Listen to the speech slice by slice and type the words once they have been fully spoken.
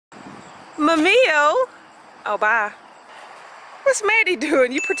Mamio? Oh, bye. What's Maddie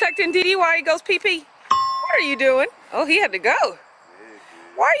doing? You protecting Dee Dee while he goes pee-pee? What are you doing? Oh, he had to go.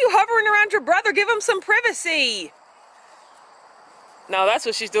 Why are you hovering around your brother? Give him some privacy. No, that's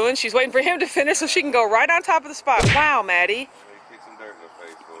what she's doing. She's waiting for him to finish so she can go right on top of the spot. Wow, Maddie.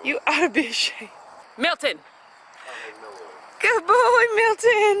 You ought to be ashamed. Milton. Good boy,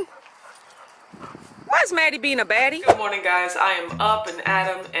 Milton. Why is Maddie being a baddie? Good morning, guys. I am up and at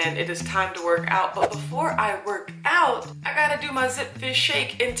 'em, and it is time to work out. But before I work out, I gotta do my Zip Fish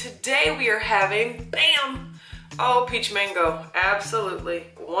shake. And today we are having, bam! Oh, peach mango. Absolutely.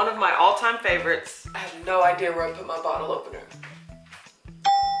 One of my all-time favorites. I have no idea where I put my bottle opener.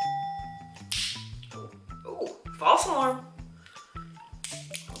 Ooh, false alarm.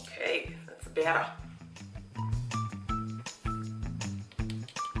 Okay, that's better.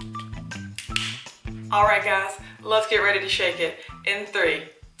 All right, guys, let's get ready to shake it in 3,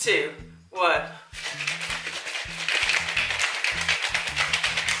 2, 1.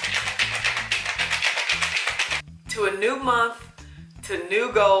 To a new month, to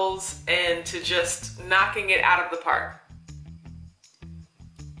new goals, and to just knocking it out of the park.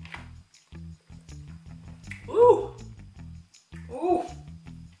 Ooh, ooh,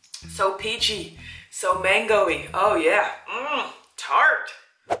 so peachy, so mango-y. Oh yeah, tart.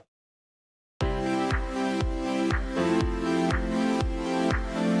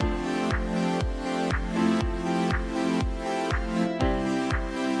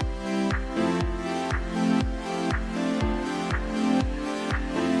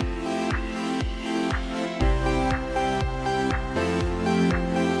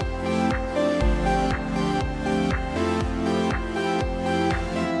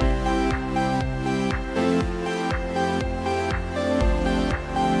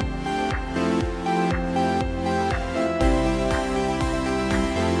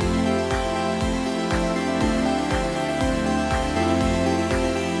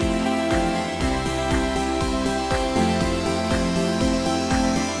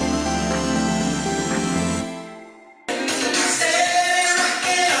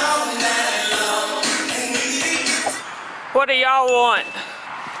 What do y'all want?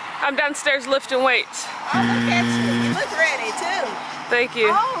 I'm downstairs lifting weights. Oh, look at you. You look ready, too. Thank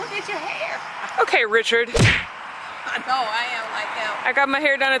you. Oh, look at your hair. Okay, Richard. I know, I am like that. I got my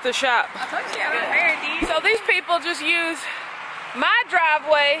hair done at the shop. I told you I was very deep. So these people just use my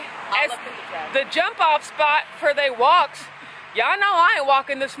driveway as the jump-off spot for their walks. Y'all know I ain't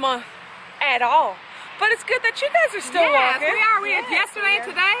walking this month at all. But it's good that you guys are still walking. Yes, we are. We had yesterday and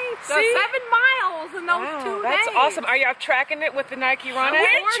today. So 7 miles in those 2 days. That's awesome. Are y'all tracking it with the Nike Run app?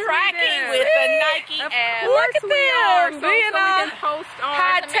 We're tracking with the Nike app. Look at them. Being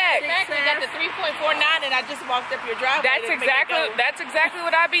high tech. We got the 3.49 and I just walked up your driveway. That's exactly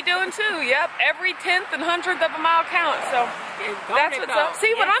what I be doing too. Yep. Every 10th and 100th of a mile counts. So that's what's up.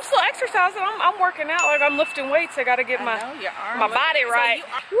 See, but I'm still exercising. I'm working out. Like I'm lifting weights. I got to get my body right.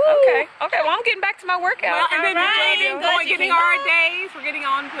 Okay. Well, I'm getting back to my workout. Well, and then getting our days. We're getting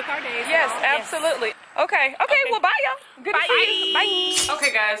on with our days. Yes, absolutely. Okay. Well, bye, y'all. Good to see you. Bye.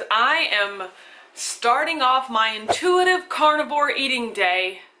 Okay, guys, I am starting off my intuitive carnivore eating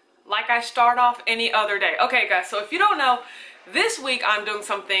day like I start off any other day. Okay, guys, so if you don't know, this week I'm doing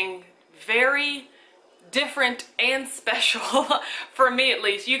something very different and special for me, at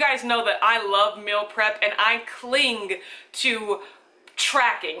least. You guys know that I love meal prep and I cling to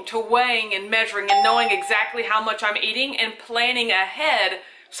tracking, to weighing and measuring and knowing exactly how much I'm eating and planning ahead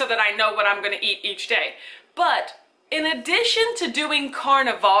so that I know what I'm going to eat each day. But in addition to doing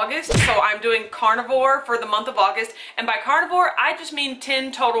Carnivore, so I'm doing carnivore for the month of August, and by carnivore I just mean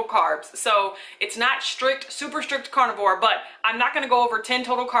 10 total carbs. So it's not strict, super strict carnivore, but I'm not going to go over 10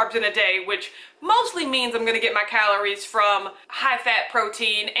 total carbs in a day, which mostly means I'm going to get my calories from high-fat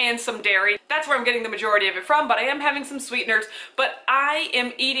protein and some dairy. That's where I'm getting the majority of it from, but I am having some sweeteners. But I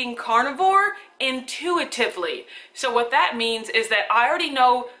am eating carnivore intuitively. So what that means is that I already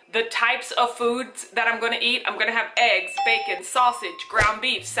know the types of foods that I'm going to eat. I'm going to have eggs, bacon, sausage, ground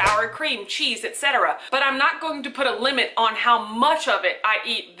beef, sour cream, cheese, etc. But I'm not going to put a limit on how much of it I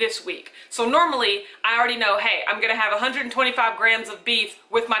eat this week. So normally I already know, hey, I'm going to have 125 grams of beef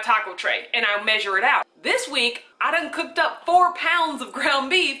with my taco tray, and I'll measure it out. This week, I done cooked up 4 pounds of ground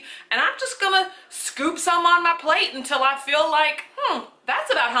beef, and I'm just gonna scoop some on my plate until I feel like,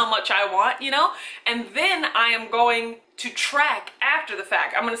 that's about how much I want, you know? And then I am going to track after the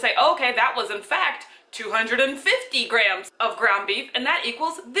fact. I'm gonna say, okay, that was in fact 250 grams of ground beef, and that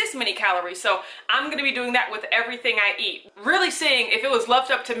equals this many calories. So I'm gonna be doing that with everything I eat. Really seeing if it was left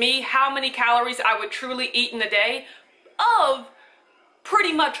up to me how many calories I would truly eat in a day of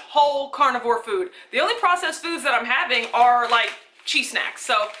pretty much whole carnivore food. The only processed foods that I'm having are like cheese snacks.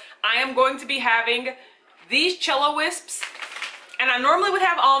 So I am going to be having these Cello Wisps, and I normally would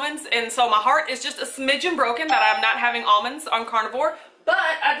have almonds, and so my heart is just a smidgen broken that I'm not having almonds on carnivore, but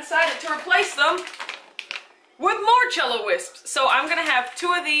I decided to replace them with more Cello Wisps. So I'm gonna have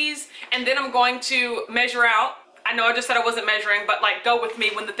 2 of these, and then I'm going to measure out. I know I just said I wasn't measuring, but like, go with me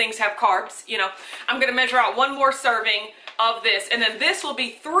when the things have carbs, you know. I'm gonna measure out 1 more serving of this, and then this will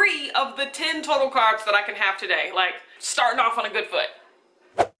be 3 of the 10 total carbs that I can have today. Like, starting off on a good foot.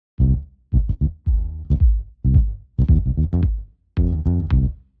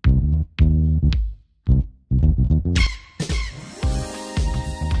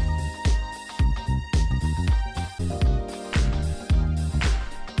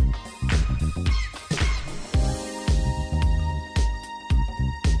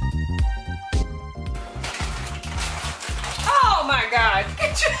 Oh my God.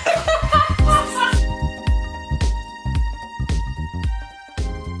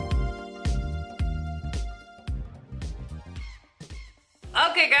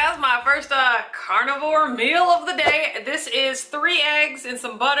 Okay guys, my first carnivore meal of the day. This is 3 eggs and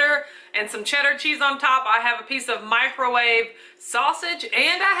some butter and some cheddar cheese on top. I have a piece of microwave sausage,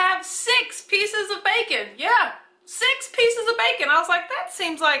 and I have 6 pieces of bacon. Yeah, 6 pieces of bacon. I was like, that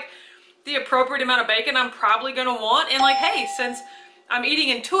seems like the appropriate amount of bacon I'm probably gonna want. And like, hey, since I'm eating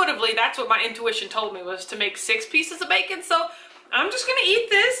intuitively, that's what my intuition told me, was to make 6 pieces of bacon. So I'm just gonna eat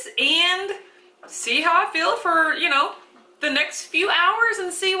this and see how I feel for, you know, the next few hours,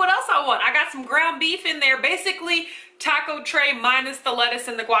 and see what else I want. I got some ground beef in there, basically taco tray minus the lettuce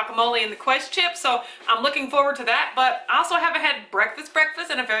and the guacamole and the Quest chips. So I'm looking forward to that. But I also haven't had breakfast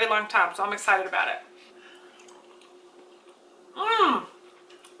in a very long time, so I'm excited about it.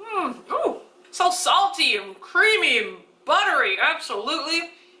 Ooh, so salty and creamy and buttery, absolutely.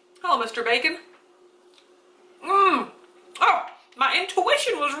 Hello, Mr. Bacon. Oh, my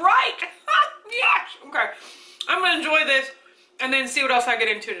intuition was right. Yes, okay. I'm gonna enjoy this and then see what else I get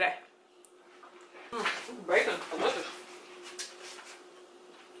into today. Bacon, delicious.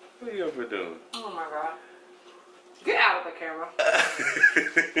 What are you over doing? Oh my God. Get out of the camera.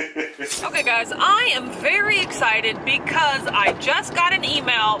 Okay guys, I am very excited because I just got an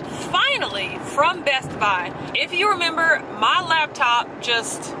email finally from Best Buy. If you remember, my laptop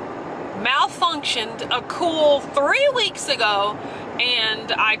just malfunctioned a cool 3 weeks ago,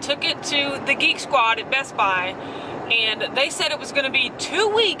 and I took it to the Geek Squad at Best Buy, and they said it was going to be 2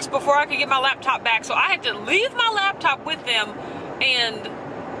 weeks before I could get my laptop back. So I had to leave my laptop with them, and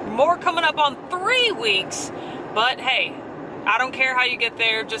more coming up on 3 weeks. But hey, I don't care how you get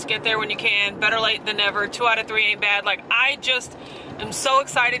there, just get there when you can. Better late than never. 2 out of 3 ain't bad. Like, I just am so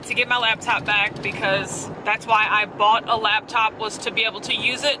excited to get my laptop back, because that's why I bought a laptop, was to be able to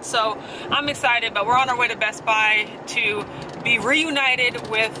use it. So I'm excited, but we're on our way to Best Buy to be reunited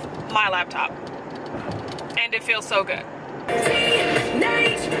with my laptop. And it feels so good.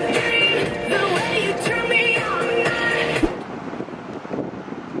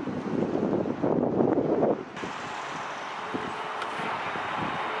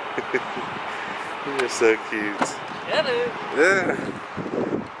 You're so cute. Yeah.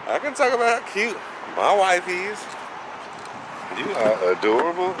 I can talk about how cute my wife is. You are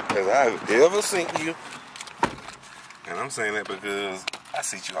adorable as I've ever seen you. And I'm saying that because I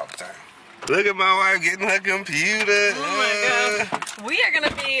see you all the time. Look at my wife getting her computer. Oh my God. We are going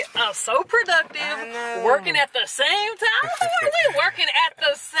to be so productive, working at the same time. How are we working at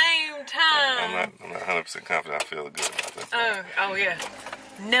the same time? I'm not 100% confident I feel good about that. Oh yeah.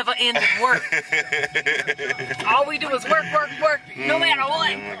 Never ending work. All we do is work, no matter what.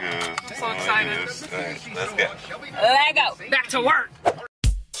 I'm so excited. Right, let's go. Let go. Back to work.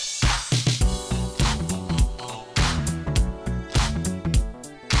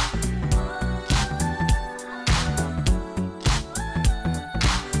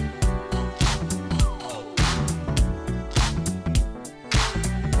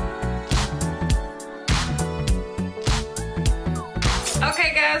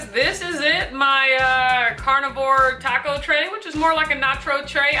 Okay guys, this is it, my carnivore taco tray, which is more like a nacho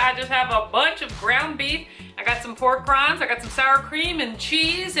tray. I just have a bunch of ground beef. I got some pork rinds, I got some sour cream and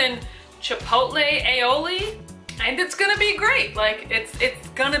cheese and chipotle aioli, and it's gonna be great. Like, it's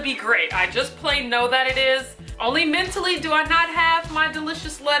gonna be great. I just plain know that it is. Only mentally do I not have my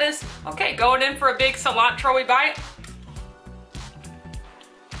delicious lettuce. Okay, going in for a big cilantro-y bite.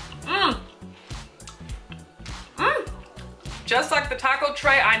 Just like the taco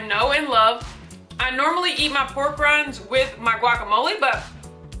tray I know and love. I normally eat my pork rinds with my guacamole, but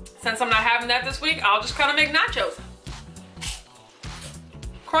since I'm not having that this week, I'll just kind of make nachos.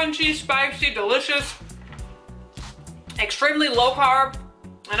 crunchy, spicy, delicious, extremely low carb,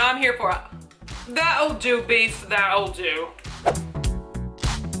 and I'm here for it. That'll do, beef, that'll do.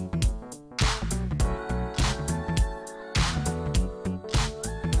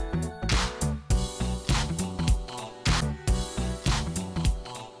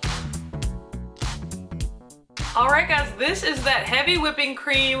 Alright guys, this is that heavy whipping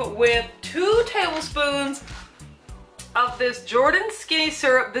cream with 2 tablespoons of this Jordan Skinny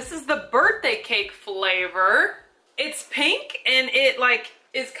syrup. This is the birthday cake flavor. It's pink and it like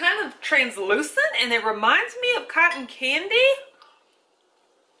is kind of translucent and it reminds me of cotton candy.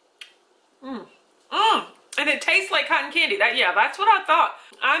 And it tastes like cotton candy. That's what I thought.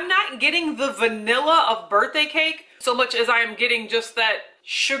 I'm not getting the vanilla of birthday cake so much as I am getting just that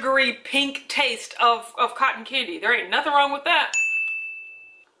sugary pink taste of cotton candy. There ain't nothing wrong with that.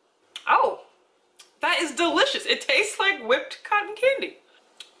 Oh, that is delicious. It tastes like whipped cotton candy.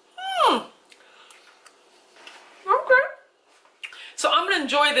 Okay. So I'm gonna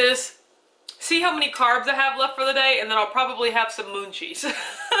enjoy this, see how many carbs I have left for the day, and then I'll probably have some moon cheese.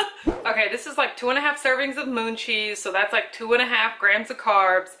 Okay, this is like 2.5 servings of moon cheese, so that's like 2.5 grams of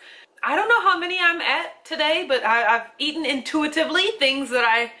carbs. I don't know how many I'm at today, but I've eaten intuitively things that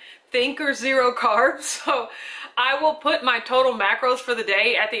I think are 0 carbs. So I will put my total macros for the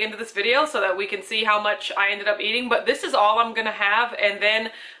day at the end of this video so that we can see how much I ended up eating. But this is all I'm gonna have, and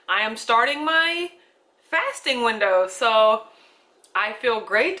then I am starting my fasting window. So I feel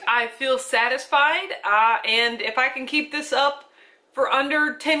great, I feel satisfied, and if I can keep this up for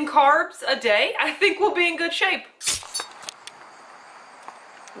under 10 carbs a day, I think we'll be in good shape.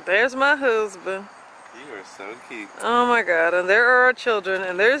 There's my husband. You are so cute. Oh my God, and there are our children,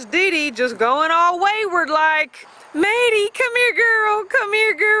 and there's Dee Dee just going all wayward like, Matey, come here girl, come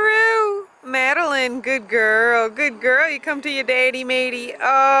here guru. Madeline, good girl, you come to your daddy, Matey.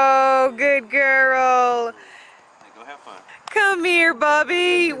 Oh, good girl. Go have fun. Come here,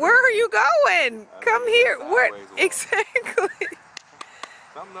 Bubby. Where are you going? Come here. Where? Exactly.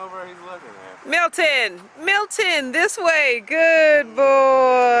 Something over he's looking at. Milton, this way. Good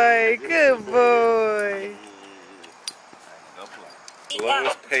boy. Good boy.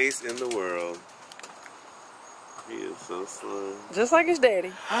 Slowest pace in the world. He is so slow. Just like his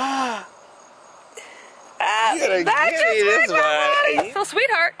daddy. So,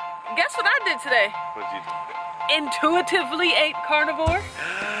 sweetheart, guess what I did today? What'd you do? Intuitively ate carnivore.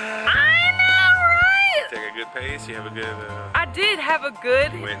 I know, right? Take a good pace. You have a good. I did have a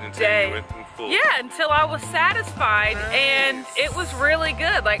good day. You went in full. Yeah, until I was satisfied, and it was really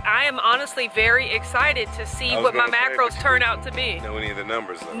good. Like, I am honestly very excited to see what my macros turn out to be. Know any of the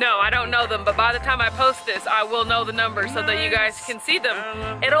numbers though? No, I don't know them, but by the time I post this, I will know the numbers so that you guys can see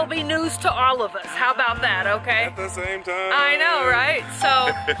them. It'll be news to all of us. How about that, okay? At the same time. I know, right?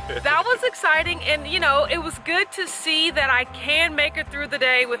 So that was exciting, and you know, it was good to see that I can make it through the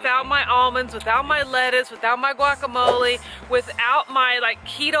day without my almonds, without my lettuce, without my guacamole, without my like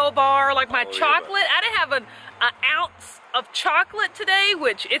keto bar, like my chocolate. I didn't have an ounce of chocolate today,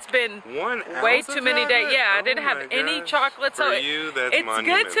 which it's been way too many days. Yeah, I didn't have any chocolate. So it's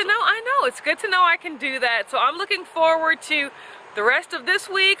good to know. I know, it's good to know I can do that. So I'm looking forward to the rest of this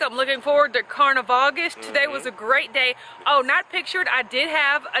week. I'm looking forward to Carnivore. Today was a great day. Oh, not pictured. I did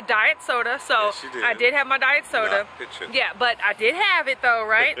have a diet soda, so yes, I did have my diet soda. Not pictured. Yeah, but I did have it though,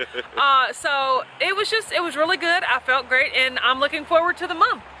 right? So it was really good. I felt great, and I'm looking forward to the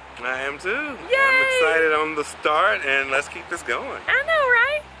month. I am too. Yay! I'm excited on the start, and let's keep this going. I know,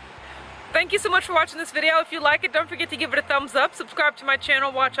 right? Thank you so much for watching this video. If you like it, don't forget to give it a thumbs up. Subscribe to my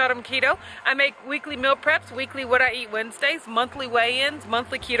channel, Watch Autumn Keto. I make weekly meal preps, weekly What I Eat Wednesdays, monthly weigh-ins,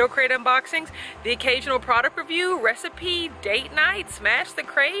 monthly Keto Crate unboxings, the occasional product review, recipe, date night, smash the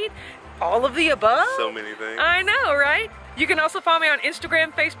crate, all of the above. So many things. I know, right? You can also follow me on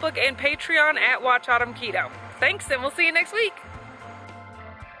Instagram, Facebook, and Patreon at Watch Autumn Keto. Thanks, and we'll see you next week.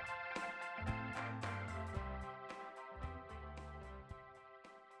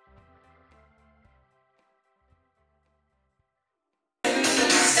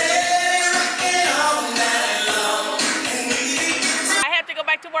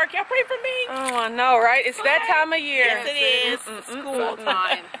 Work, y'all pray for me. Oh, I know, right? It's that time of year. Yes, it is. School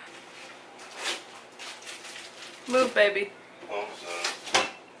time. Move, baby. Oh,